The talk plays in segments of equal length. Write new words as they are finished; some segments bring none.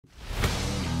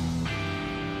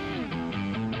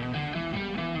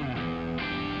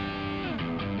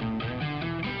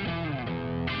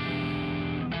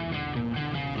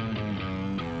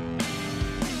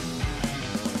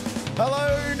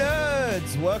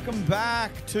welcome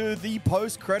back to the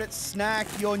post-credit snack,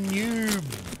 your new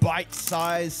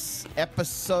bite-sized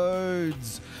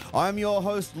episodes. I'm your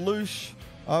host, Loosh.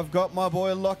 I've got my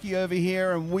boy Loki over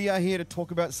here, and we are here to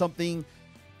talk about something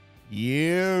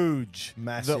huge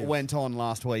that went on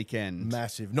last weekend.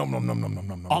 Massive. Nom, nom, nom, nom, nom,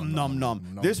 nom, nom, nom,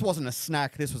 nom. This wasn't a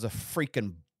snack. This was a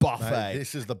freaking buffet. Mate,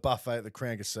 this is the buffet at the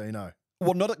Crown Casino.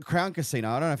 Well, not at the Crown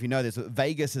Casino. I don't know if you know this, but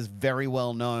Vegas is very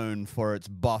well known for its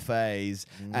buffets.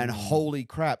 And holy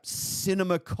crap,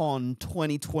 CinemaCon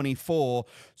 2024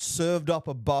 served up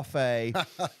a buffet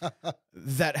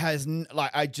that has,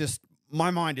 my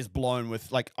mind is blown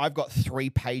with, I've got 3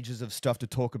 pages of stuff to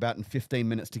talk about in 15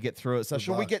 minutes to get through it. So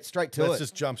shall we get straight to it? Let's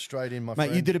just jump straight in, my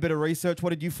friend. Mate, you did a bit of research. What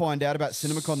did you find out about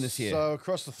CinemaCon this year? So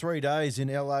across the 3 days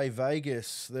in LA,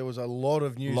 Vegas, there was a lot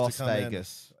of news to come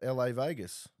Vegas. LA,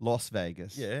 Vegas. Las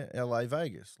Vegas. Yeah, LA,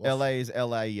 Vegas. LA is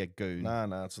LA, you goon.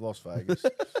 No, it's Las Vegas.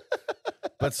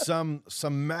 But some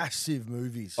massive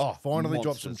movies. monsters. Finally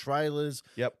dropped some trailers.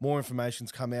 Yep. More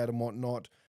information's come out and whatnot.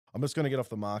 I'm just going to get off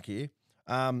the mark here.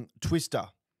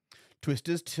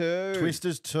 Twisters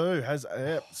 2 has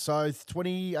so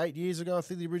 28 years ago I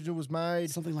think the original was made,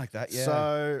 something like that. Yeah,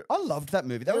 so I loved that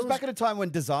movie. That was back at a time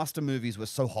when disaster movies were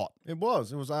so hot. It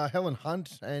was Helen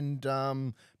Hunt and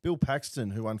Bill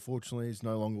Paxton, who unfortunately is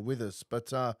no longer with us,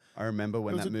 but I remember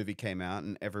when that movie came out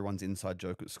and everyone's inside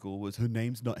joke at school was, her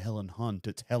name's not Helen Hunt,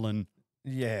 it's Helen.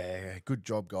 Yeah, good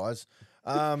job, guys.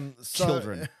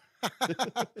 Children.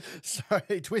 So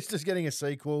Twister's getting a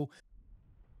sequel.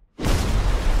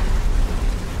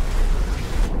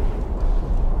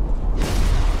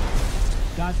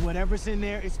 Guys, whatever's in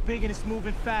there, it's big and it's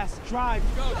moving fast. Drive.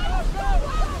 Go, go, go!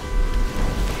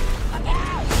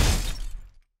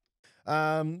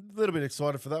 A little bit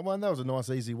excited for that one. That was a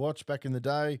nice, easy watch back in the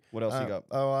day. What else you got?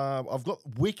 I've got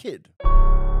Wicked.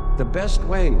 The best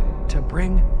way to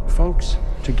bring folks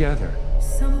together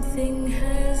something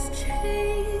has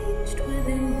changed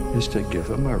within me. Is to give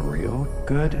them a real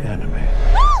good enemy.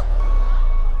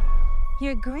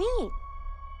 You're green.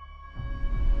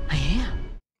 I am.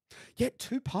 Yeah,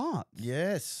 2 parts.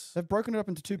 Yes. They've broken it up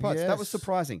into 2 parts. Yes. That was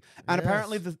surprising. And Yes.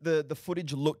 apparently the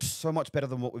footage looked so much better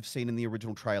than what we've seen in the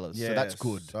original trailers. Yes. So that's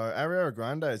good. So Ariana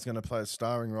Grande is going to play a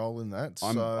starring role in that.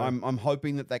 I'm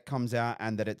hoping that comes out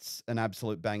and that it's an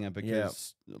absolute banger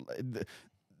because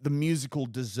the musical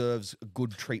deserves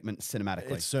good treatment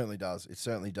cinematically. It certainly does. It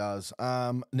certainly does.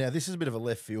 Now, this is a bit of a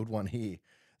left field one here.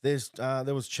 There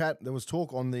was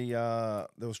talk on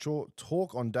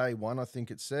talk on day one, I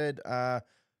think it said,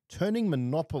 turning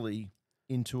Monopoly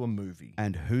into a movie.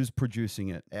 And who's producing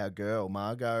it? Our girl,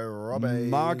 Margot Robbie.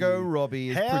 Margot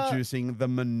Robbie is producing the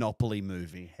Monopoly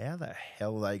movie. How the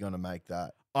hell are they going to make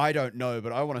that? I don't know,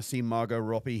 but I want to see Margot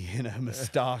Robbie in a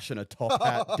moustache and a top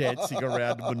hat dancing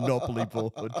around a Monopoly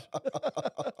board.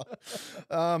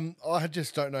 I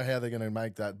just don't know how they're going to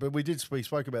make that. But we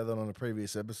spoke about that on a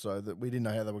previous episode, that we didn't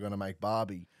know how they were going to make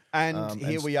Barbie. And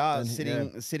here we are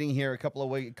sitting here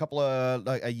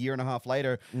a year and a half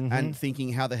later and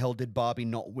thinking, how the hell did Barbie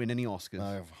not win any Oscars?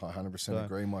 I 100%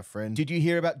 agree, my friend. Did you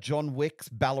hear about John Wick's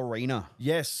ballerina?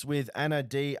 Yes, with Ana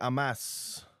de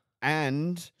Armas.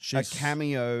 And a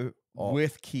cameo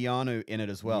with Keanu in it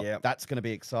as well. Yep. That's going to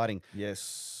be exciting.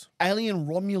 Yes. Alien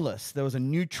Romulus. There was a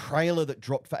new trailer that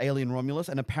dropped for Alien Romulus,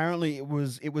 and apparently it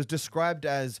was described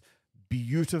as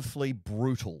beautifully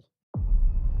brutal.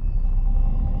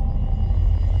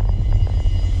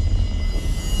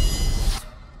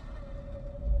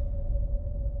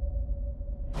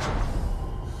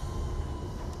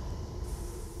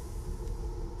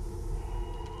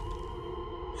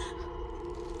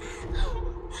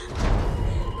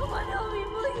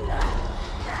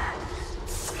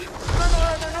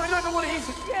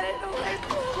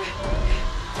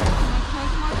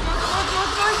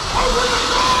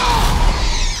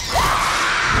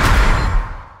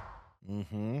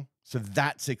 So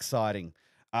that's exciting.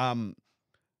 A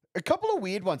couple of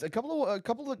weird ones. A couple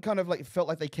that kind of felt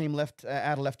like they came out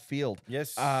of left field.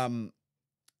 Yes.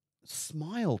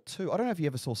 Smile too. I don't know if you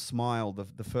ever saw Smile,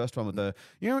 the first one with the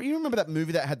you remember that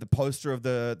movie that had the poster of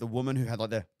the woman who had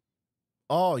the.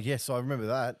 Oh yes, I remember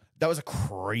that. That was a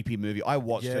creepy movie. I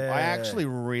watched it. I actually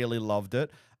really loved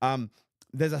it.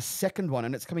 There's a second one,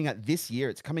 and it's coming out this year.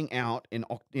 It's coming out in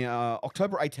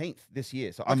October 18th this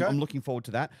year. So I'm looking forward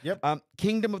to that. Yep.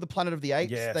 Kingdom of the Planet of the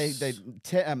Apes. Yes.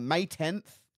 May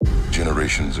 10th.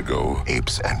 Generations ago,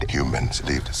 apes and humans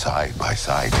lived side by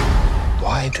side.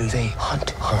 Why do they hunt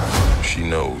her? She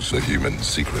knows the human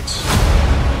secrets.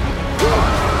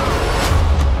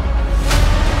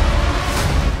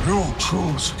 You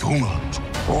choose humans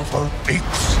over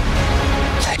apes.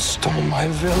 They stole my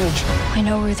village. I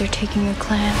know where they're taking your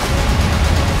clan.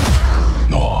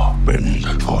 No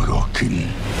bend for your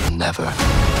king. Never.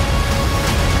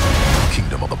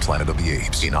 Kingdom of the Planet of the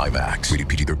Apes in IMAX. Rated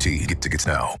PG-13. Get tickets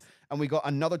now. And we got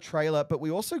another trailer, but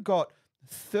we also got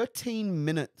 13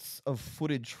 minutes of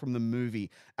footage from the movie,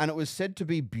 and it was said to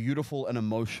be beautiful and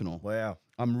emotional. Wow.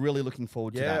 I'm really looking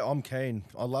forward to that. Yeah, I'm keen.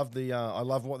 I love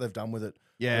what they've done with it.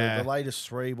 Yeah. The latest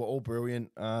 3 were all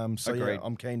brilliant. So Agreed. yeah,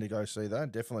 I'm keen to go see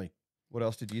that, definitely. What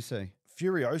else did you see?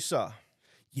 Furiosa.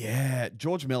 Yeah,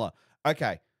 George Miller.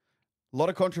 Okay. A lot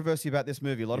of controversy about this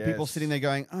movie. A lot of people Yes. sitting there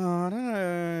going, oh, I don't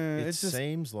know. It It's just...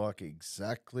 seems like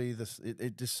exactly this.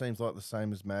 It just seems like the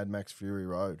same as Mad Max Fury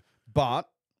Road. But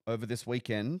over this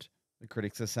weekend, the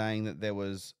critics are saying that there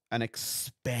was an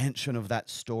expansion of that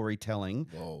storytelling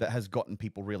that has gotten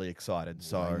people really excited.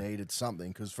 So They needed something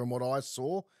because from what I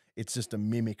saw, it's just a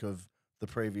mimic of the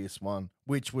previous one,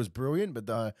 which was brilliant. But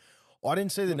I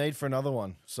didn't see the need for another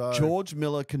one. So George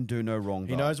Miller can do no wrong.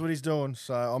 he knows what he's doing.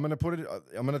 So I'm going to put it.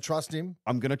 I'm going to trust him.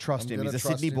 I'm going to trust him. He's a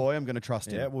trust Sydney him. boy. I'm going to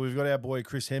trust him. Yeah. Well, we've got our boy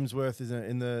Chris Hemsworth is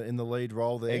in the lead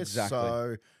role there. Exactly.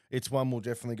 So it's one we'll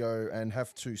definitely go and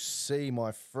have to see,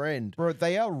 my friend. Bro,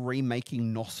 they are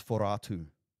remaking Nosferatu.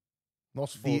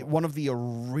 One of the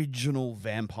original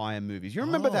vampire movies. You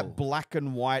remember that black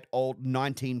and white old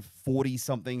 1940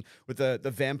 something with the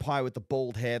vampire with the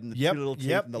bald head and the two little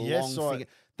teeth and the long finger?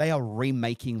 They are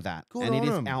remaking that, and it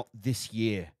is out this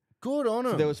year. Good on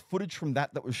him. So there was footage from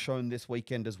that was shown this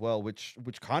weekend as well, which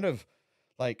kind of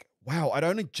like, wow, I'd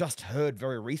only just heard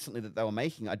very recently that they were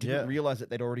making. I didn't realize that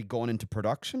they'd already gone into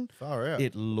production. Far out.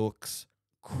 It looks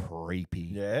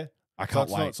creepy. Yeah. I can't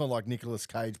wait. It's not like Nicolas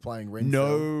Cage playing Renfield.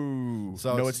 No.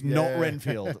 So it's not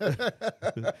Renfield.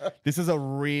 This is a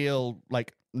real,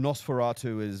 like,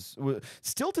 Nosferatu is...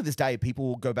 Still to this day, people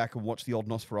will go back and watch the old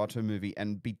Nosferatu movie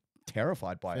and be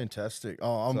terrified by it. Fantastic.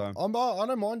 Oh, I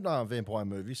don't mind vampire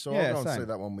movies, so I'll go and see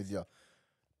that one with you.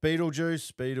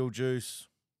 Beetlejuice.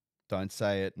 Don't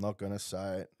say it. Not going to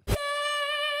say it.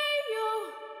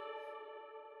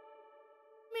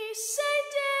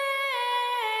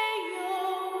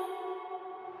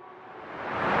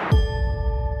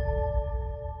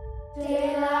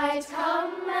 Daylight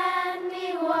come and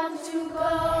we want to go.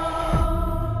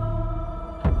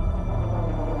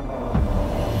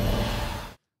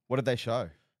 What did they show?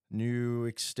 New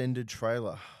extended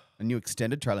trailer. A new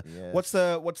extended trailer. Yes. What's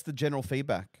the general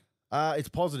feedback? It's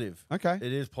positive. Okay.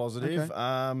 It is positive.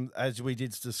 Okay. As we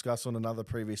did discuss on another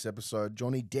previous episode,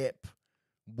 Johnny Depp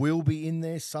will be in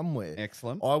there somewhere.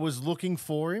 Excellent. I was looking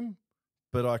for him,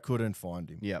 but I couldn't find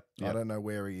him. Yep. I don't know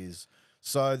where he is.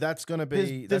 So that's going to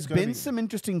be... There's been some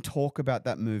interesting talk about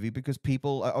that movie because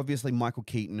people... Obviously, Michael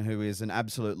Keaton, who is an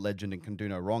absolute legend and can do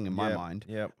no wrong in my mind.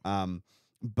 Yep.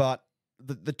 But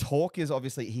the talk is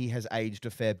obviously he has aged a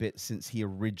fair bit since he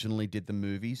originally did the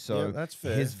movie. So that's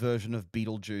fair. His version of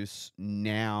Beetlejuice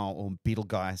now, or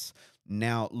Beetlegeist,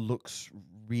 now looks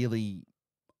really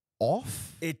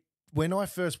off. When I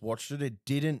first watched it,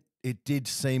 it did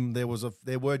seem there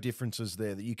were differences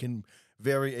there that you can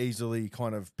very easily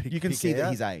kind of pick. You can see that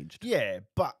he's aged. Yeah,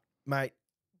 but mate,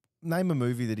 name a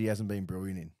movie that he hasn't been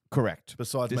brilliant in. Correct.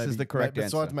 Besides, this is the correct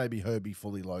answer. Besides maybe Herbie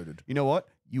Fully Loaded. You know what?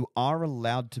 You are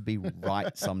allowed to be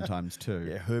right sometimes too.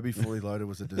 Yeah, Herbie Fully Loaded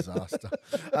was a disaster.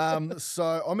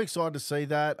 So I'm excited to see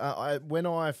that. When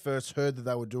I first heard that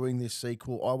they were doing this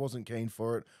sequel, I wasn't keen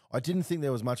for it. I didn't think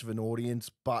there was much of an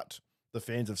audience, but the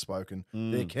fans have spoken.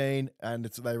 They're keen, and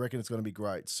they reckon it's going to be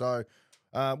great. So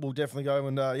we'll definitely go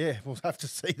and we'll have to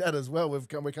see that as well. We're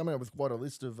coming up with quite a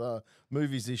list of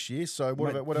movies this year. So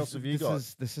what else have you got?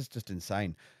 This is just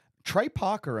insane. Trey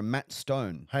Parker and Matt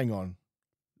Stone. Hang on.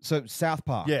 So South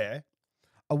Park. Yeah.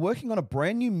 Are working on a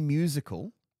brand new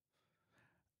musical,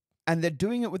 and they're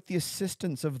doing it with the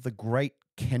assistance of the great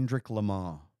Kendrick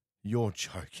Lamar. You're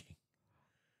joking.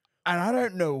 And I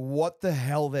don't know what the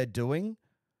hell they're doing,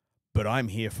 but I'm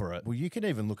here for it. Well, you can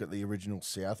even look at the original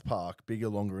South Park, Bigger,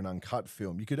 Longer, and Uncut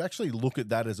film. You could actually look at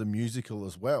that as a musical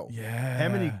as well. Yeah. How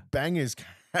many bangers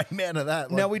came out of that?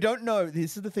 Now, we don't know.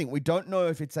 This is the thing. We don't know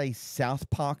if it's a South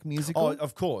Park musical. Oh,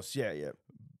 of course. Yeah.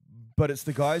 But it's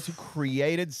the guys who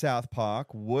created South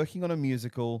Park working on a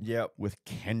musical with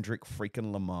Kendrick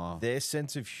freaking Lamar. Their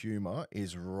sense of humor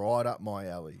is right up my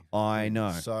alley. I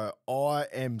know. So I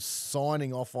am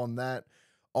signing off on that.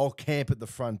 I'll camp at the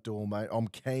front door, mate. I'm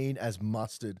keen as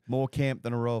mustard. More camp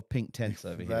than a row of pink tents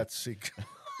over here. That's sick.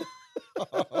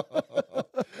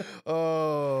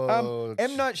 Oh,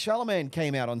 M. Night Shyamalan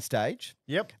came out on stage.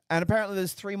 Yep. And apparently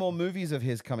there's 3 more movies of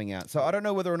his coming out. So I don't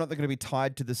know whether or not they're going to be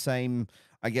tied to the same,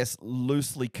 I guess,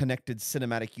 loosely connected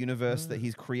cinematic universe that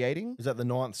he's creating. Is that the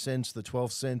 9th sense, the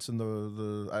 12th sense, and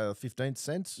the 15th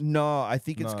sense? No, I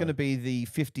think it's No. going to be the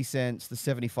 50 cents, the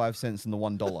 75 cents, and the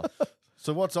 $1.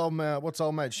 So what's old mate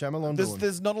Shyamalan doing?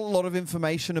 There's not a lot of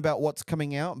information about what's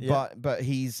coming out, Yeah. but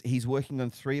he's working on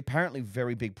 3 apparently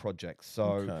very big projects. So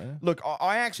Okay. look,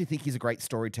 I actually think he's a great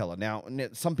storyteller. Now,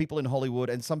 some people in Hollywood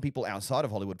and some people outside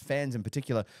of Hollywood, fans in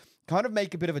particular, kind of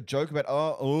make a bit of a joke about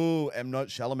M. Night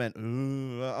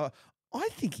Shyamalan. I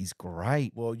think he's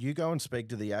great. Well, you go and speak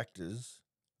to the actors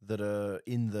that are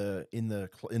in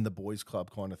the boys'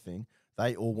 club kind of thing.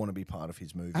 They all want to be part of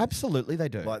his movie. Absolutely, they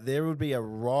do. Like there would be a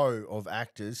row of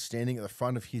actors standing at the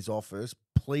front of his office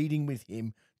pleading with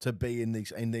him to be in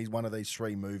these one of these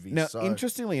 3 movies. Now, So,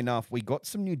 interestingly enough, we got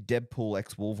some new Deadpool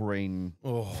x Wolverine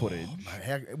footage.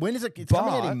 mate, when is it? It's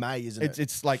coming out in May, isn't it?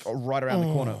 It's like right around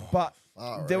the corner. But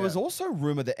far there was out. also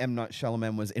rumor that M. Night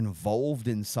Shyamalan was involved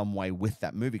in some way with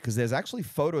that movie because there's actually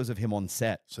photos of him on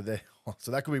set. So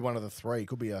that could be one of the 3.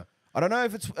 Could be a I don't know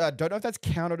if that's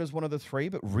counted as one of the 3,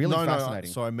 but really fascinating.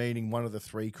 So meaning one of the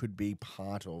 3 could be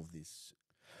part of this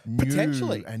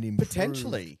Potentially. new and improved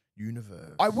Potentially.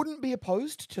 universe. I wouldn't be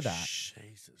opposed to that.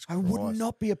 Jesus I would Christ.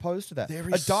 not be opposed to that. There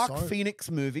A is Dark so-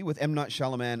 Phoenix movie with M. Night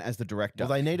Shyamalan as the director. Well,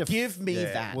 they need to give me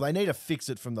that. Well, they need to fix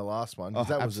it from the last one because Oh,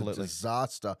 that was absolutely. a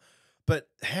disaster. But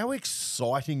how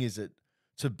exciting is it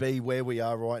to be where we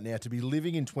are right now? To be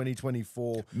living in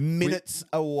 2024, Minutes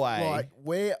away. Like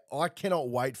where I cannot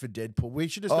wait for Deadpool. We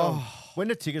should just go. When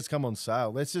the tickets come on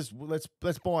sale, let's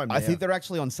buy them. Now. I think they're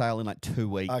actually on sale in like 2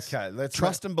 weeks. Okay, let's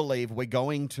Trust and believe. We're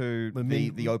going to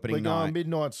the opening We're going night.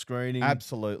 midnight screening.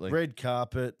 Absolutely. Red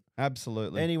carpet.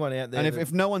 Absolutely. Anyone out there? And that-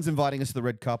 if no one's inviting us to the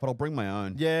red carpet, I'll bring my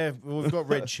own. yeah, we've got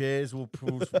red chairs. We'll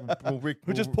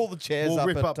just pull the chairs We'll up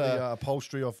rip at, up the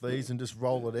upholstery off these and just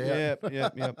roll it out.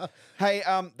 Yep. Hey,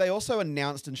 they also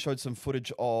announced and showed some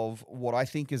footage of what I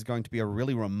think is going to be a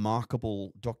really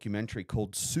remarkable documentary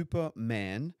called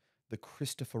Superman, the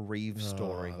Christopher Reeve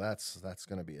story. Oh, that's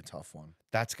going to be a tough one.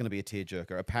 That's going to be a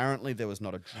tearjerker. Apparently, there was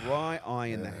not a dry eye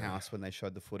in the house when they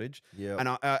showed the footage. Yep.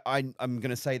 And I'm going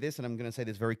to say this, and I'm going to say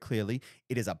this very clearly.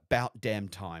 It is about damn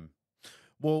time.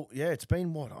 Well, yeah, it's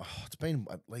been what? Oh, it's been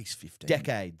at least 15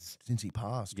 Decades. since he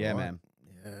passed. Yeah, right? man.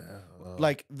 Yeah. well,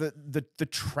 Like the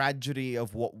tragedy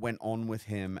of what went on with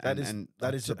him.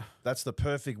 That's the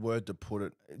perfect word to put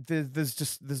it.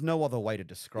 There's no other way to It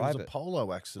describe was a it.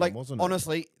 polo accident, Like wasn't it?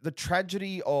 honestly, the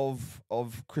tragedy of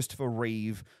Christopher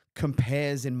Reeve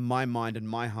compares in my mind and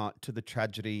my heart to the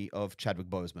tragedy of Chadwick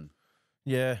Boseman.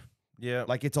 Yeah.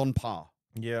 Like it's on par.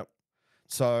 Yeah.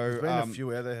 So There's been a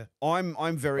few out there.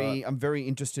 I'm very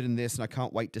interested in this, and I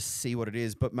can't wait to see what it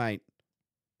is. But mate,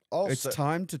 it's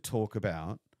time to talk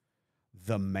about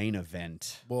the main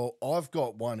event. Well, I've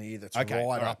got one here that's Okay, right all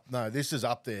right. up. No, this is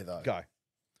up there though. Go.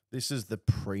 This is the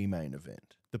pre-main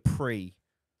event. The pre.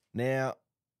 Now,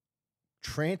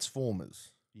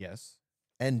 Transformers Yes.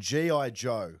 and G.I.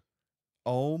 Joe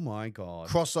Oh my God.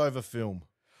 crossover film.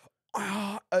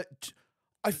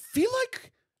 I feel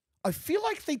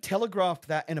like they telegraphed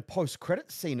that in a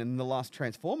post-credit scene in the last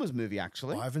Transformers movie.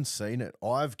 Actually, I haven't seen it.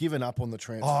 I've given up on the oh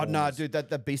Transformers. no, dude,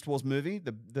 that Beast Wars movie,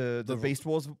 the Beast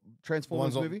Wars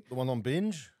Transformers movie, the one on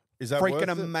binge. Is that freaking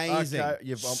worth it? amazing, Okay,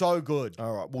 you've- so good.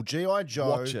 all right. Well, G.I. Joe.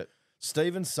 Watch it.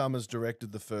 Stephen Summers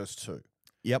directed the first 2.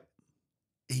 Yep.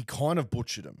 He kind of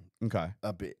butchered them Okay.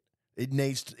 a bit. It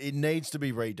needs to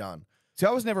be redone. See,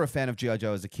 I was never a fan of G.I.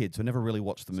 Joe as a kid, so I never really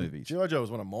watched the movies. G.I. Joe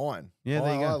was one of mine. Yeah,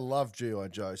 there you go. I love G.I.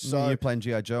 Joe. So So you're playing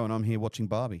G.I. Joe, and I'm here watching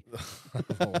Barbie.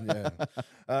 oh, yeah.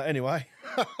 Anyway,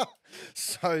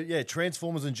 so yeah,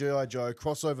 Transformers and G.I. Joe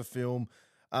crossover film.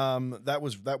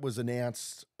 That was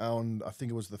announced on, I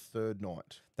think it was the 3rd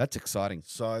night. That's exciting.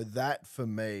 So that for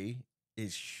me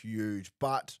is huge.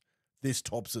 But this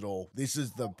tops it all. This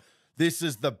is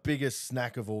the biggest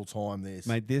snack of all time.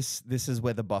 Mate, this is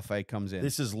where the buffet comes in.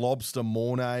 This is lobster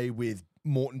mornay with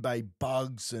Moreton Bay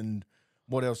bugs and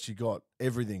what else you got?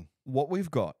 Everything. What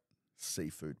we've got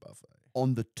Seafood buffet.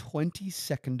 on the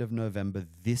 22nd of November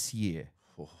this year.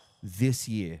 Oh, This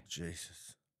year,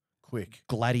 Jesus. Quick.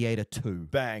 Gladiator 2.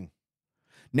 Bang.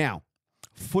 Now,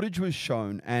 footage was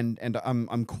shown, and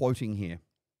I'm quoting here.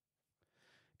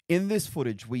 In this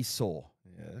footage, we saw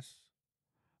Yes.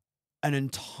 an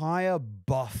entire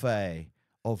buffet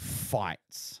of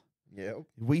fights. Yep.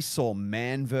 We saw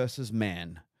man versus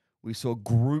man. We saw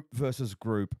group versus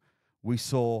group. We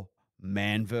saw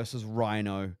man versus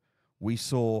rhino. We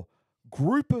saw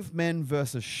group of men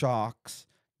versus sharks,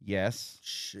 Yes,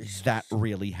 Jesus. that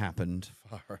really happened.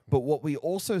 But what we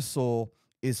also saw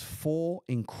is 4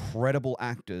 incredible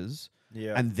actors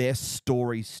Yeah. and their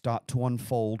stories start to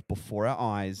unfold before our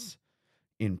eyes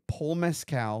in Paul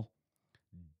Mescal,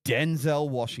 Denzel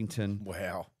Washington,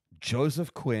 Wow.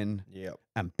 Joseph Quinn, Yep.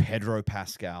 and Pedro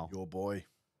Pascal. Your boy.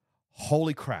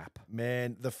 Holy crap.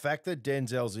 Man, the fact that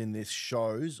Denzel's in this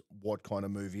shows what kind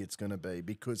of movie it's going to be,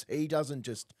 because he doesn't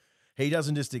just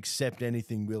accept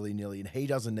anything willy-nilly, and he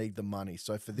doesn't need the money.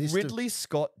 So for this Ridley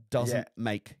Scott doesn't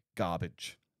make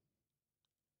garbage.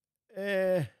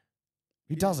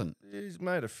 He doesn't. He's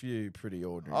made a few pretty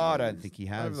ordinary I don't movies think he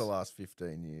has. over the last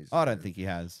 15 years. I don't think he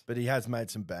has. But he has made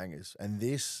some bangers, and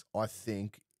this, I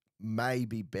think, may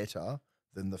be better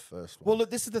than the first one. Well, look,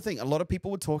 this is the thing. A lot of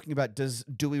people were talking about,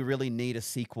 do we really need a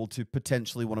sequel to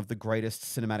potentially one of the greatest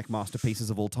cinematic masterpieces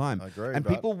of all time? I agree, And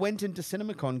but- people went into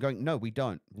CinemaCon going, no, we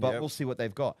don't. But Yep. we'll see what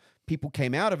they've got. People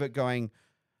came out of it going,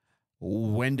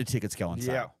 when do tickets go on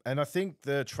sale? Yeah, and I think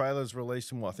the trailer's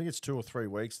released in, I think it's 2 or 3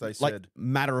 weeks, they Like, said.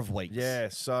 matter of weeks. Yeah,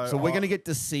 so we're going to get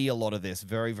to see a lot of this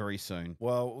very, very soon.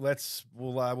 Well,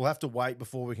 we'll have to wait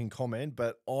before we can comment,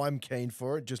 but I'm keen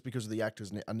for it just because of the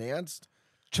actors announced.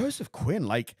 Joseph Quinn,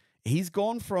 like, he's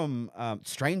gone from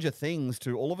Stranger Things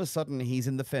to all of a sudden he's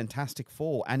in the Fantastic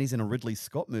Four and he's in a Ridley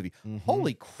Scott movie.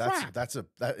 Holy crap. That's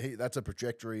a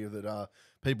trajectory that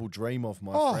people dream of,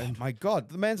 my Oh, friend. my God.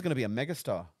 The man's going to be a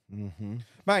megastar.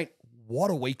 Mate,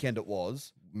 what a weekend it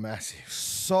was. Massive.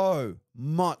 So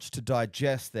much to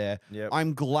digest there. Yep.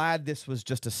 I'm glad this was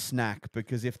just a snack,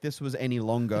 because if this was any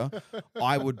longer,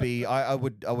 I would need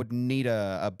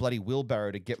a bloody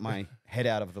wheelbarrow to get my head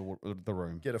out of the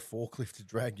room. Get a forklift to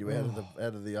drag you out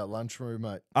of the lunchroom,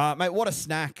 mate. Mate, what a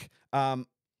snack.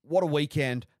 What a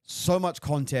weekend. So much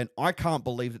content. I can't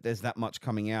believe that there's that much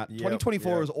coming out.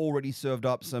 2024 has already served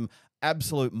up some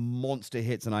absolute monster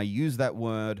hits, and I use that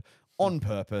word on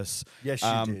purpose. Yes,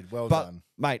 you did. Well but, done.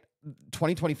 Mate,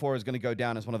 2024 is going to go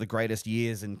down as one of the greatest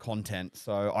years in content,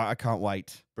 so I can't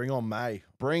wait. Bring on May.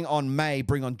 Bring on May,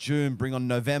 bring on June, bring on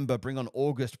November, bring on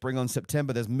August, bring on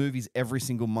September. There's movies every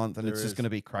single month, and it's just going to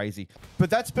be crazy.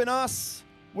 But that's been us.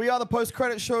 We are the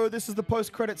Post-Credit Show. This is the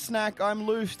Post-Credit Snack. I'm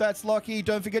Loosh. That's Lucky.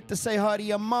 Don't forget to say hi to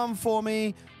your mum for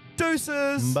me.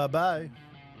 Deuces. Bye-bye.